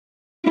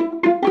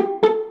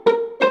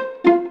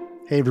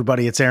Hey,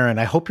 everybody, it's Aaron.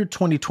 I hope your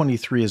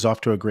 2023 is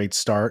off to a great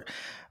start.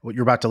 What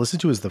you're about to listen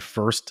to is the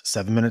first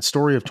 7-minute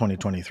story of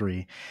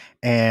 2023.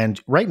 And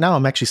right now,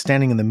 I'm actually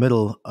standing in the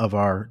middle of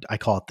I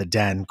call it the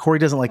den. Cori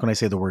doesn't like when I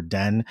say the word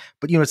den,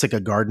 but it's like a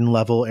garden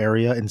level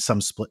area in some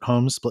split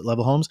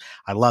level homes.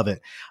 I love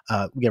it.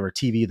 We have our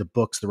TV, the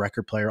books, the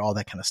record player, all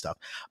that kind of stuff.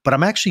 But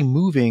I'm actually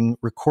moving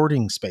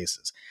recording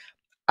spaces.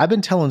 I've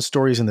been telling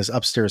stories in this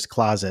upstairs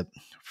closet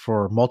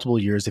for multiple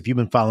years. If you've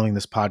been following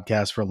this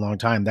podcast for a long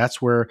time,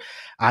 that's where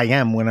I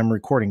am when I'm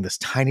recording, this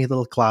tiny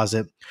little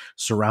closet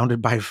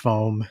surrounded by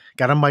foam,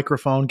 got a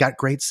microphone, got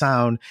great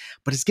sound,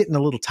 but it's getting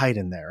a little tight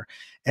in there.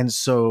 And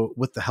so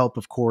with the help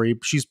of Cori,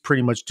 she's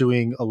pretty much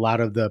doing a lot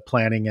of the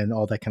planning and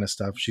all that kind of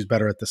stuff. She's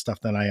better at this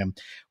stuff than I am.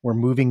 We're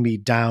moving me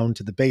down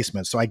to the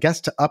basement. So I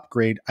guess to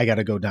upgrade, I got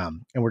to go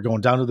down, and we're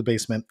going down to the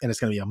basement, and it's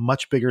going to be a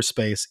much bigger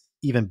space,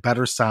 even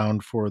better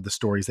sound for the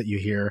stories that you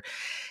hear.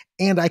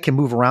 And I can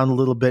move around a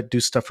little bit, do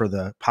stuff for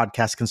the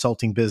podcast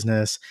consulting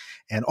business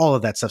and all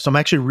of that stuff. So I'm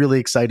actually really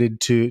excited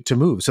to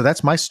move. So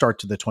that's my start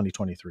to the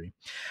 2023.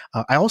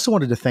 I also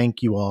wanted to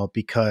thank you all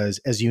because,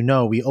 as you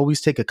know, we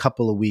always take a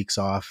couple of weeks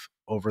off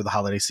over the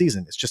holiday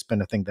season. It's just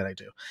been a thing that I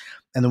do.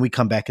 And then we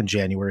come back in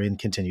January and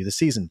continue the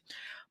season.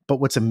 But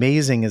what's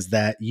amazing is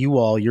that you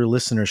all, your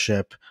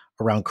listenership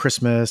around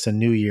Christmas and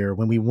New Year,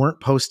 when we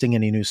weren't posting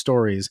any new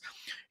stories,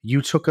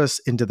 you took us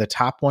into the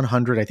top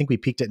 100. I think we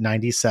peaked at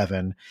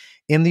 97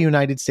 in the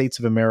United States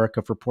of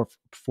America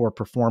for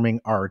performing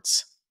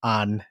arts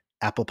on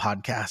Apple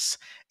Podcasts.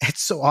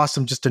 It's so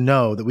awesome just to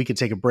know that we could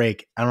take a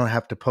break. I don't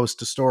have to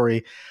post a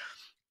story,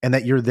 and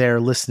that you're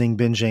there listening,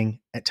 binging,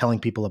 and telling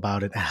people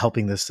about it and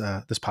helping this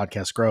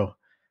podcast grow.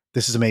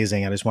 This is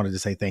amazing. I just wanted to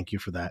say thank you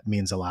for that. It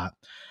means a lot.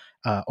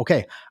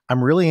 Okay,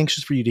 I'm really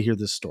anxious for you to hear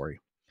this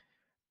story.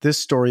 This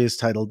story is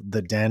titled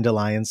The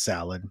Dandelion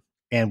Salad.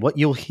 And what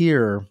you'll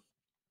hear,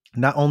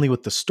 not only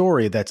with the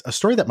story, that's a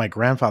story that my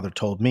grandfather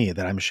told me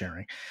that I'm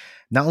sharing,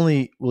 not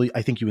only will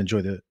I think you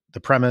enjoy the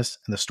premise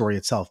and the story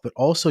itself, but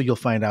also you'll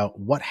find out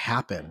what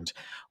happened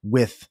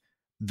with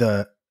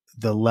the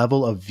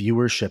level of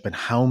viewership and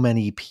how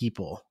many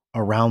people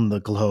around the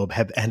globe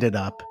have ended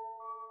up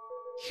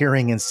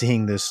hearing and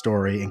seeing this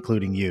story,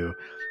 including you.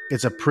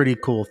 It's a pretty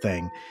cool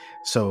thing.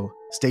 So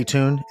stay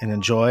tuned and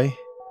enjoy,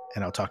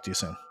 and I'll talk to you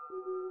soon.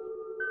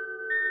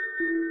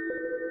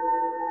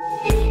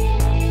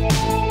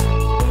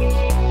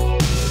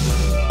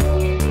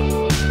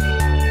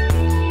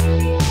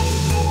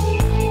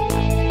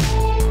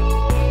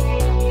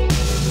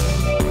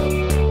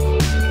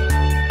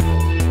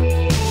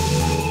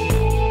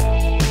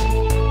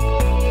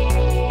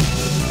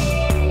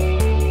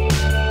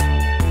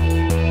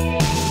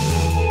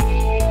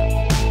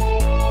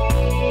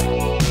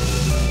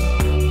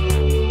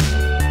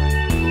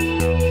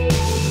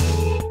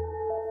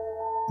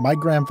 My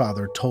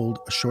grandfather told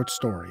a short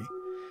story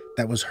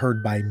that was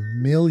heard by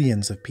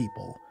millions of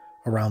people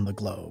around the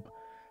globe.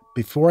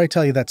 Before I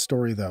tell you that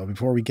story, though,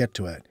 before we get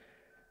to it,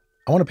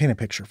 I want to paint a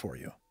picture for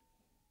you.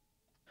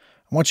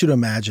 I want you to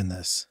imagine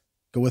this.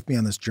 Go with me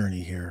on this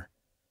journey here.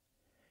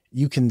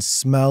 You can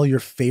smell your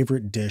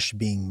favorite dish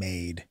being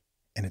made,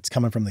 and it's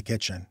coming from the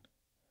kitchen.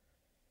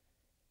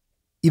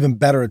 Even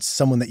better, it's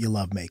someone that you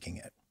love making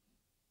it.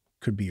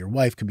 Could be your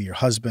wife, could be your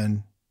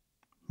husband,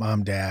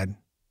 mom, dad,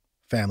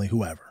 family,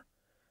 whoever.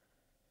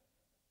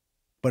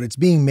 But it's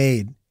being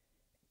made,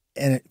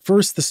 and at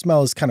first the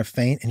smell is kind of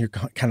faint, and you're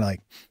kind of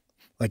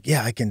like,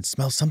 yeah, I can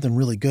smell something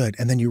really good.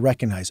 And then you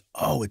recognize,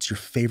 oh, it's your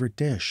favorite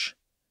dish.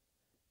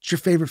 It's your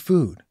favorite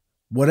food,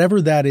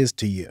 whatever that is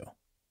to you.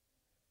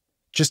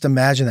 Just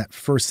imagine that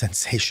first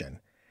sensation.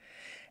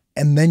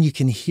 And then you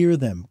can hear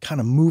them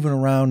kind of moving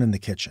around in the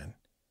kitchen.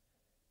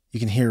 You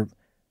can hear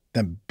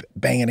them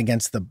banging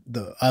against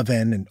the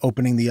oven and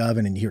opening the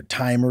oven, and you hear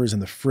timers in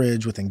the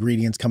fridge with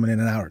ingredients coming in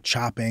and out or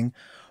chopping.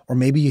 Or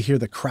maybe you hear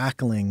the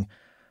crackling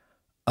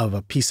of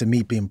a piece of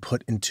meat being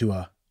put into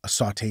a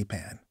saute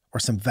pan, or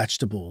some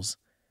vegetables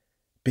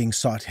being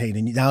sauteed.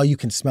 And now you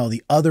can smell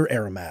the other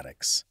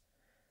aromatics,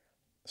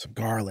 some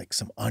garlic,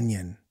 some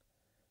onion,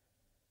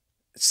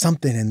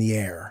 something in the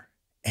air.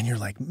 And you're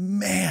like,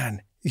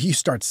 man, you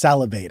start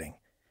salivating.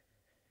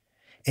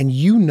 And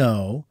you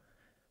know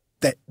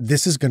that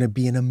this is going to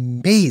be an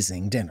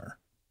amazing dinner.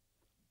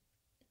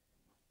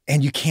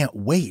 And you can't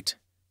wait.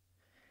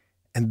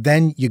 And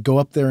then you go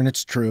up there and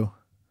it's true.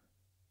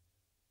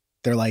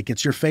 They're like,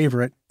 it's your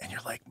favorite. And you're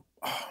like,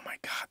 oh my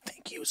God,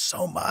 thank you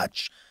so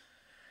much.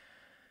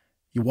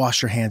 You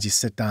wash your hands, you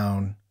sit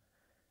down,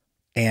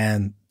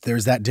 and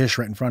there's that dish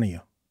right in front of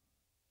you.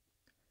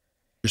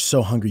 You're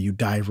so hungry, you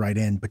dive right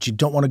in, but you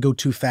don't want to go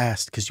too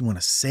fast because you want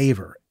to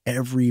savor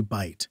every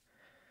bite.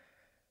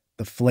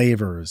 The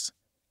flavors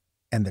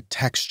and the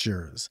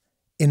textures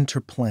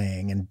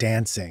interplaying and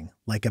dancing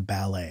like a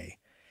ballet.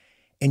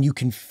 And you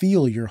can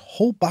feel your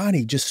whole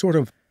body just sort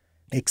of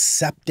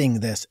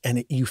accepting this,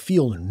 and you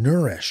feel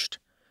nourished.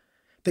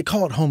 They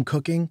call it home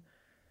cooking,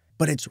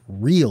 but it's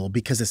real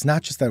because it's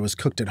not just that it was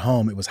cooked at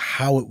home, it was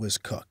how it was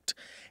cooked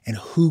and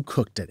who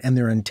cooked it and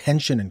their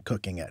intention in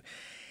cooking it.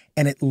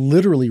 And it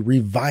literally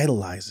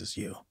revitalizes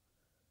you.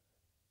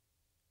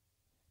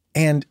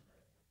 And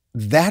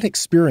that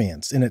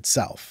experience in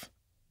itself,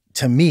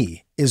 to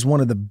me, is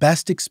one of the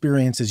best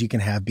experiences you can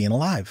have being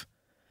alive.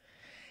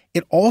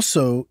 It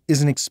also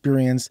is an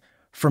experience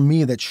for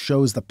me that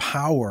shows the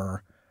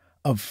power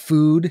of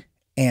food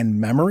and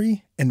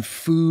memory and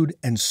food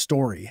and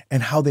story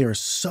and how they are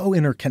so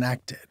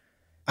interconnected.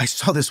 I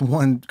saw this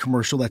one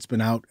commercial that's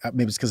been out,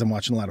 maybe it's because I'm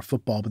watching a lot of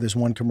football, but there's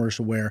one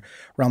commercial where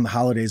around the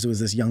holidays, it was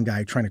this young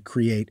guy trying to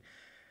create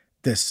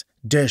this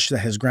dish that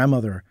his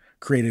grandmother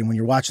created. And when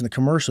you're watching the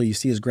commercial, you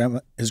see his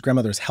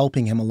grandmother is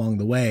helping him along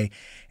the way.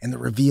 And the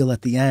reveal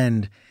at the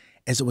end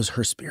is it was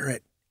her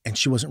spirit and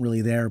she wasn't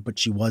really there, but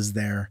she was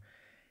there.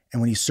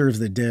 And when he serves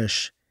the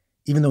dish,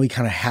 even though he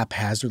kind of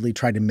haphazardly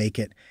tried to make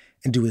it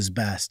and do his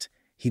best,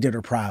 he did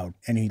her proud.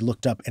 And he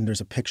looked up and there's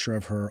a picture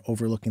of her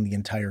overlooking the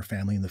entire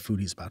family and the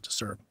food he's about to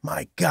serve.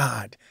 My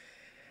God,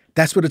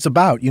 that's what it's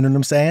about. You know what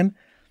I'm saying?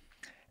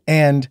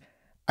 And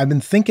I've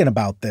been thinking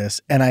about this,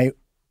 and I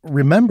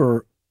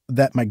remember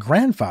that my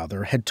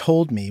grandfather had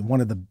told me one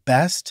of the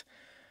best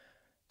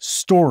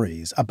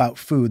stories about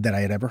food that I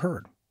had ever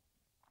heard.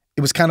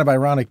 It was kind of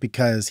ironic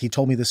because he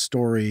told me this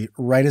story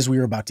right as we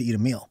were about to eat a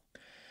meal.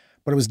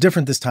 But it was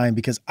different this time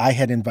because I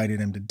had invited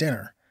him to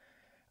dinner.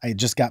 I had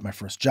just got my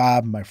first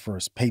job, my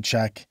first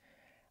paycheck.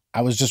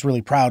 I was just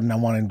really proud and I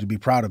wanted him to be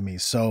proud of me.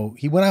 So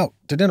he went out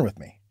to dinner with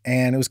me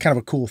and it was kind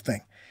of a cool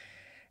thing.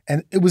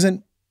 And it was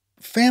a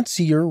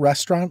fancier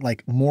restaurant,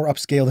 like more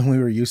upscale than we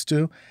were used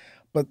to.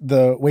 But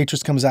the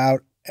waitress comes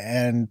out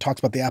and talks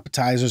about the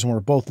appetizers and we're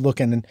both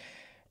looking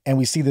and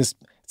we see this,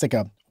 it's like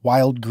a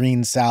wild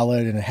green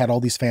salad and it had all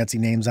these fancy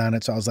names on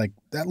it. So I was like,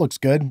 that looks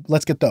good.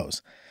 Let's get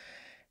those.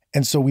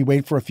 And so we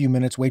wait for a few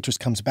minutes, waitress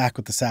comes back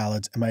with the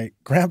salads, and my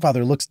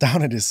grandfather looks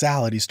down at his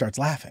salad, he starts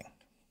laughing.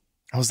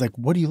 I was like,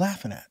 what are you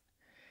laughing at?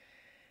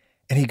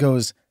 And he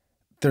goes,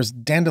 there's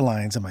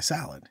dandelions in my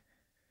salad.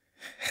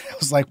 I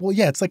was like, well,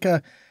 yeah, it's like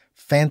a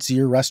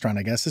fancier restaurant,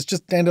 I guess. It's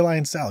just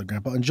dandelion salad,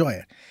 Grandpa, enjoy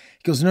it.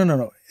 He goes,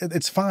 no,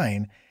 it's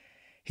fine.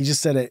 He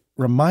just said it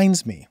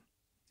reminds me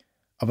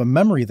of a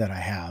memory that I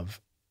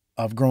have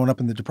of growing up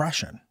in the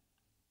Depression.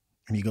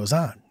 And he goes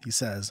on, he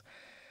says,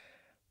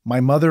 my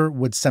mother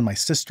would send my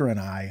sister and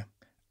I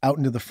out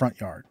into the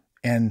front yard.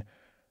 And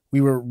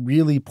we were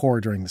really poor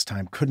during this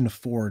time, couldn't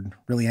afford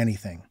really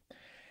anything.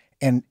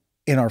 And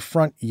in our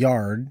front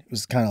yard, it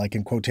was kind of like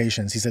in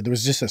quotations, he said there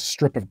was just a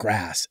strip of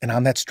grass. And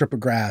on that strip of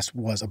grass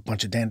was a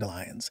bunch of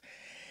dandelions.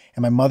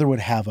 And my mother would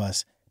have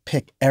us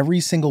pick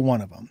every single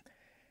one of them,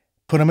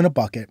 put them in a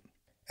bucket,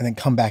 and then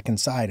come back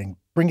inside and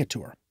bring it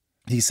to her.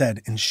 He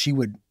said, and she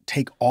would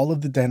take all of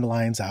the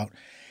dandelions out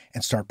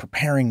and start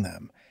preparing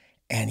them.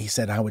 And he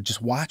said, I would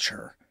just watch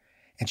her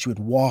and she would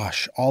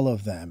wash all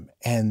of them.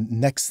 And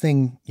next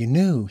thing you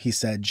knew, he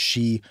said,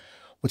 she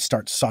would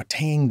start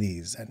sauteing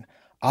these and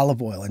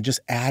olive oil and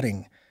just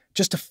adding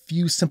just a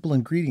few simple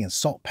ingredients,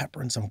 salt,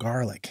 pepper, and some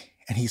garlic.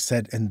 And he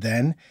said, and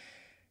then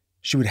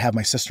she would have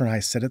my sister and I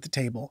sit at the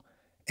table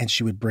and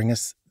she would bring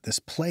us this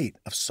plate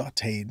of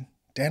sauteed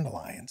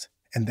dandelions.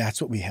 And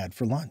that's what we had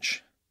for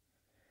lunch.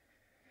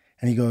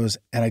 And he goes,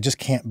 and I just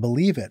can't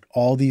believe it.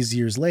 All these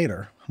years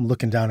later, I'm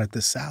looking down at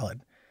this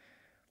salad.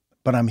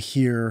 But I'm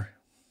here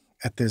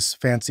at this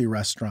fancy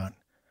restaurant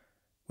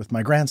with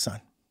my grandson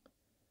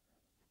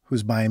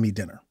who's buying me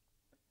dinner.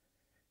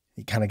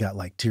 He kind of got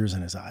like tears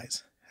in his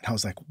eyes. And I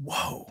was like,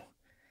 whoa.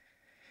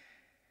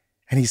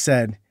 And he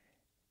said,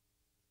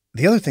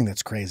 the other thing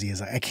that's crazy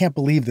is I can't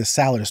believe this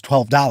salad is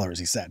 $12,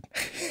 he said.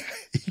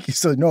 He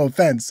said, no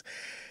offense.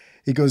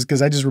 He goes,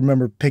 because I just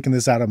remember picking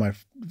this out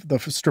of the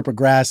strip of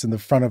grass in the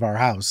front of our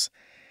house.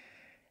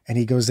 And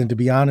he goes, and to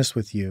be honest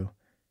with you,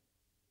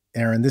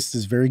 Aaron, this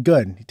is very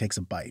good. He takes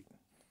a bite.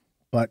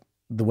 But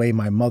the way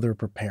my mother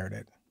prepared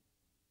it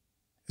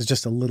is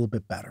just a little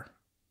bit better.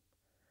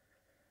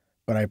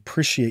 But I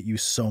appreciate you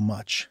so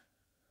much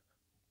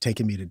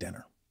taking me to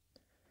dinner.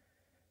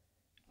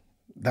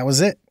 That was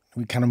it.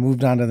 We kind of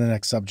moved on to the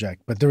next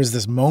subject. But there was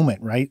this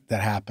moment, right,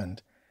 that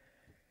happened.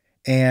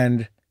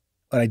 And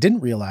what I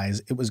didn't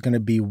realize, it was going to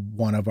be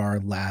one of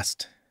our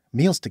last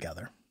meals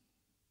together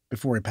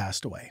before he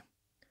passed away.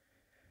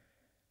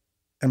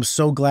 I'm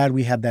so glad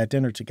we had that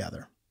dinner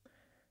together.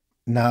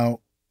 Now,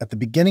 at the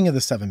beginning of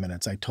the 7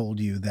 minutes, I told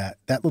you that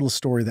that little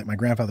story that my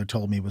grandfather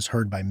told me was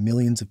heard by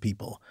millions of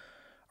people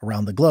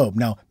around the globe.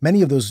 Now,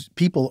 many of those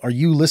people are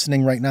you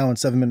listening right now in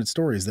 7 Minute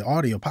Stories, the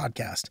audio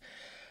podcast.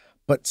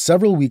 But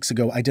several weeks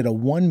ago, I did a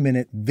 1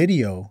 minute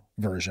video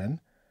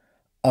version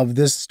of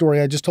this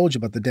story I just told you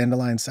about, the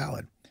dandelion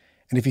salad.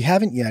 And if you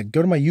haven't yet,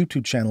 go to my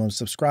YouTube channel and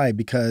subscribe,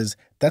 because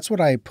that's what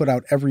I put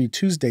out every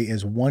Tuesday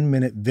is 1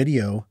 minute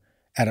video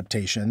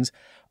adaptations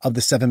of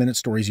the 7 minute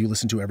stories you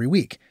listen to every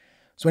week.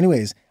 So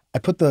anyways, I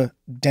put the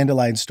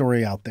dandelion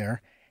story out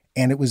there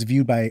and it was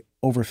viewed by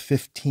over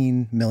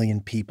 15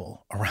 million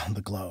people around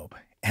the globe.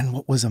 And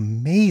what was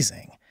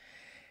amazing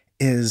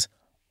is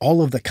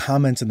all of the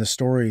comments and the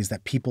stories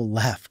that people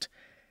left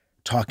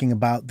talking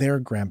about their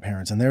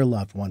grandparents and their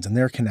loved ones and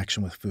their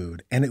connection with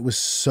food. And it was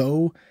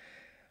so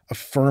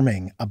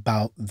affirming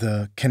about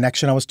the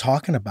connection I was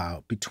talking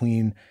about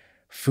between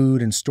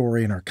food and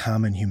story and our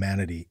common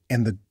humanity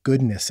and the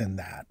goodness in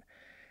that.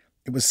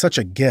 It was such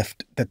a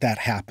gift that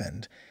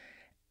happened.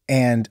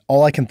 And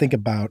all I can think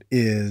about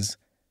is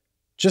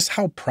just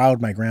how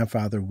proud my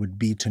grandfather would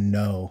be to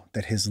know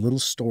that his little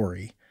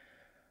story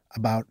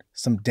about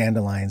some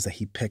dandelions that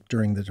he picked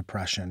during the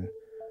Depression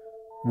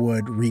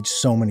would reach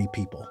so many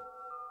people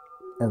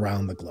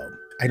around the globe.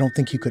 I don't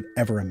think you could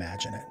ever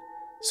imagine it.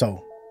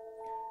 So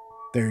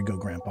there you go,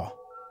 Grandpa.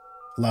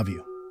 Love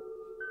you.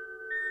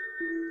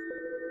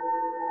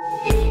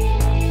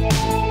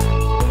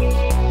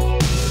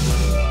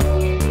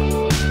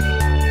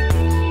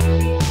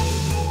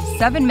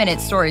 Seven-Minute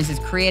Stories is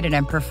created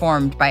and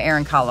performed by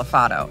Aaron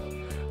Calafato.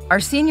 Our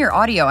senior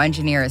audio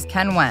engineer is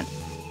Ken Wendt.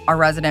 Our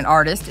resident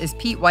artist is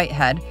Pete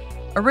Whitehead.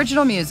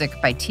 Original music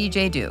by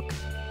TJ Duke.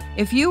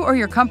 If you or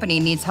your company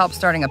needs help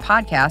starting a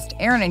podcast,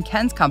 Aaron and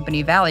Ken's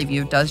company, Valley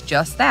View, does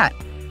just that.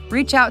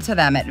 Reach out to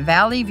them at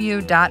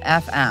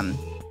valleyview.fm.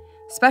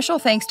 Special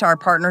thanks to our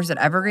partners at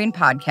Evergreen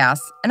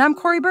Podcasts, and I'm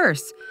Cori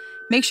Birce.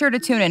 Make sure to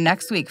tune in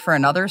next week for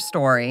another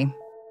story.